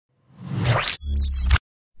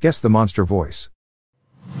Guess the monster voice.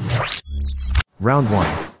 Round 1.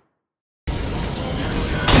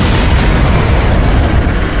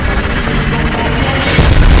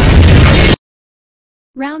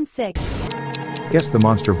 Round 6. Guess the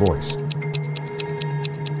monster voice.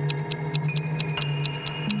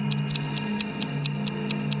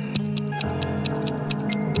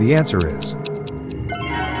 The answer is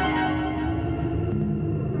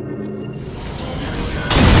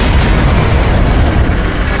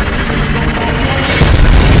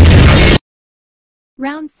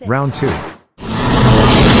Round 6. Round 2.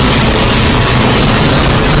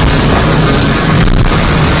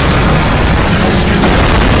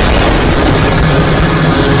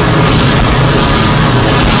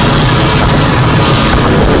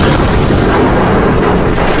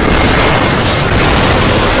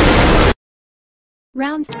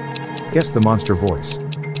 Round. Guess the monster voice.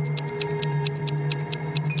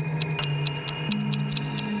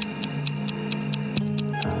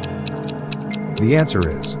 The answer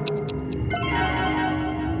is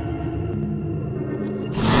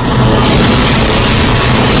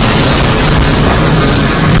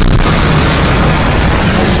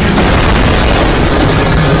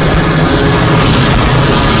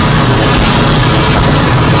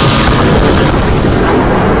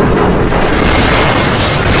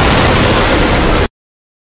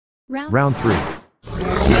Round 3.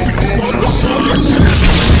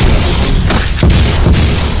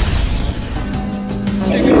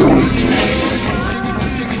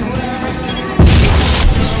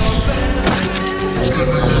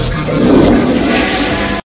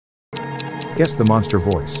 Guess the monster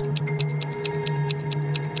voice.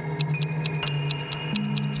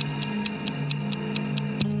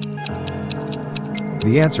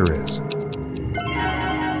 The answer is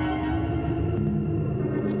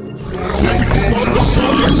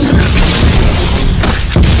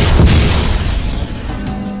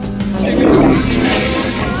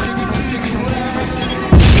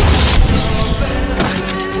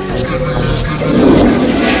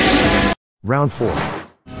Round 4.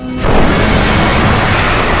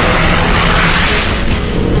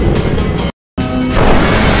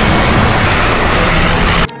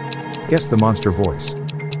 Guess the monster voice.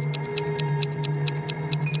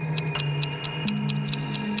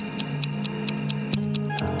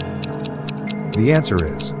 The answer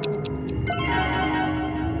is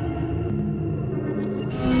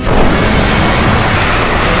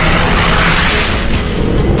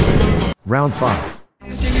Round 5.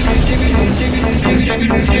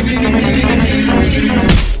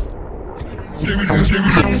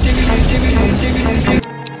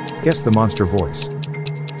 Guess the monster voice.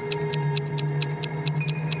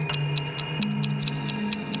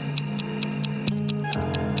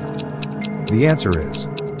 The answer is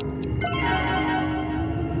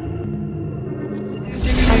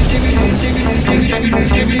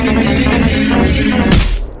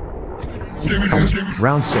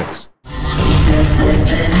Round 6.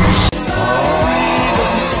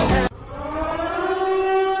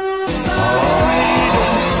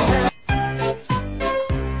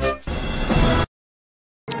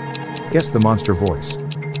 Guess the monster voice.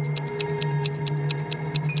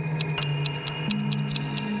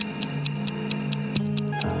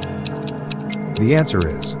 The answer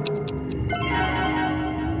is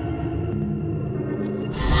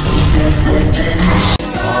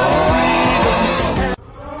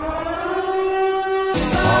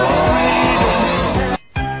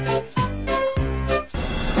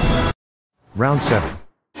Round 7.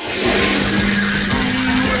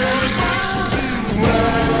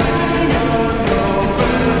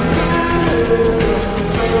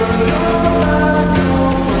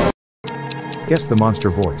 Guess the monster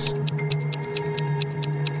voice.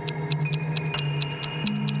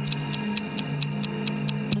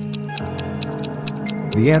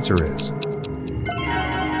 The answer is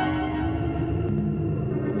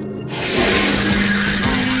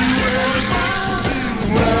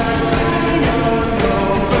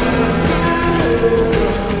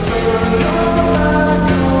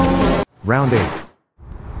Round 8.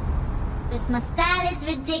 This my style is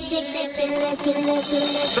ridiculous.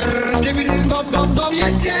 Skibidi dum dum dum,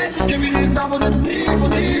 yes yes. Skibidi dum dum dee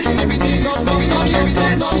dee. Skibidi dum dum dum, yes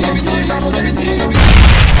yes. Skibidi dum dum dee.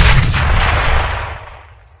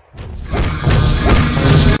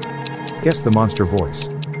 Guess the monster voice.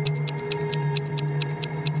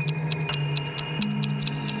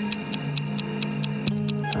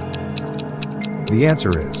 The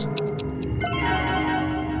answer is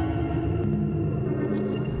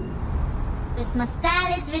This my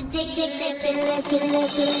style is ridiculous.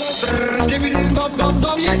 Skibidi dum dum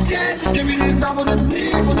dum, yes yes. Skibidi dum dum dum,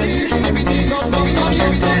 skibidi dum dum dum,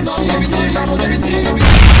 yes yes. Skibidi dum dum dum.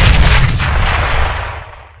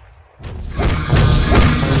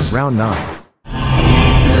 Round 9.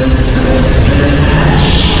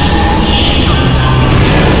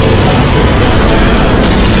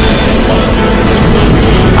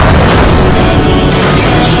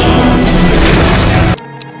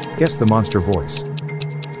 Guess the monster voice.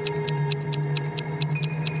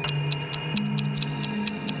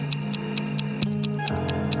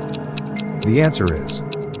 The answer is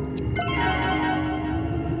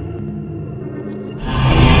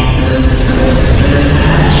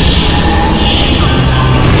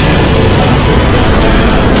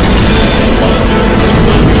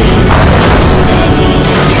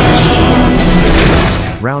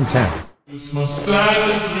Round 10.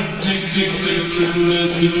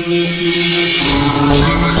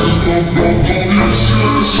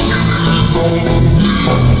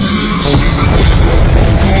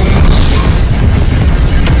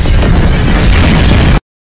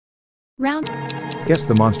 Round. Guess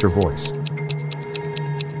the monster voice.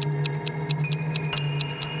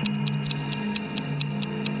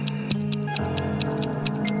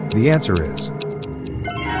 The answer is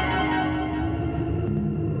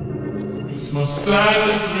My style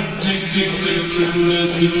is ridiculous.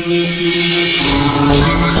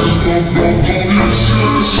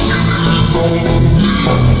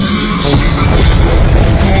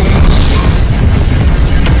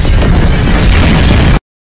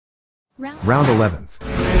 Round 11th.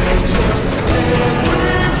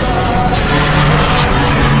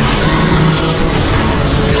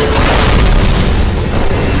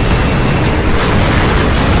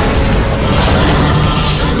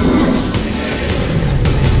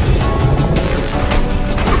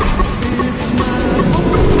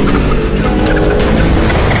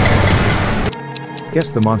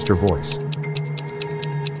 Guess the monster voice.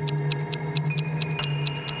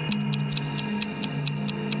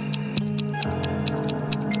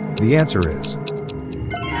 The answer is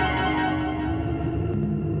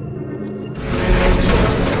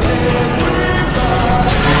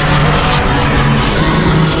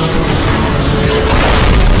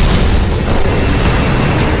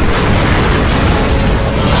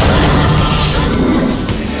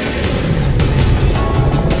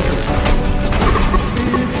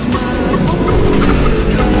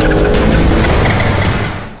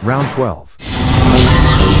Round 12.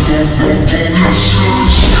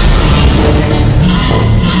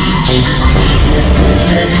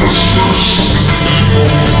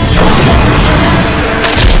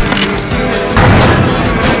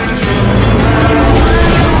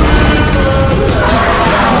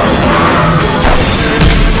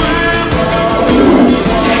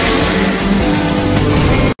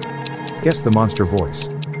 Guess the monster voice.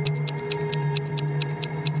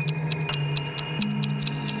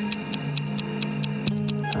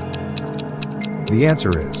 The answer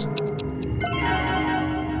is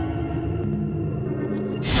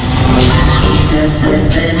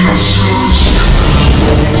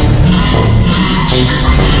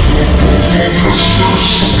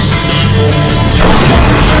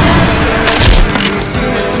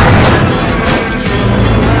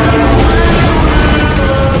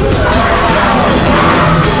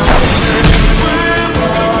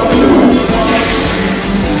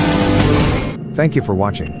Thank you for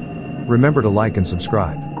watching. Remember to like and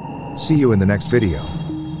subscribe. See you in the next video.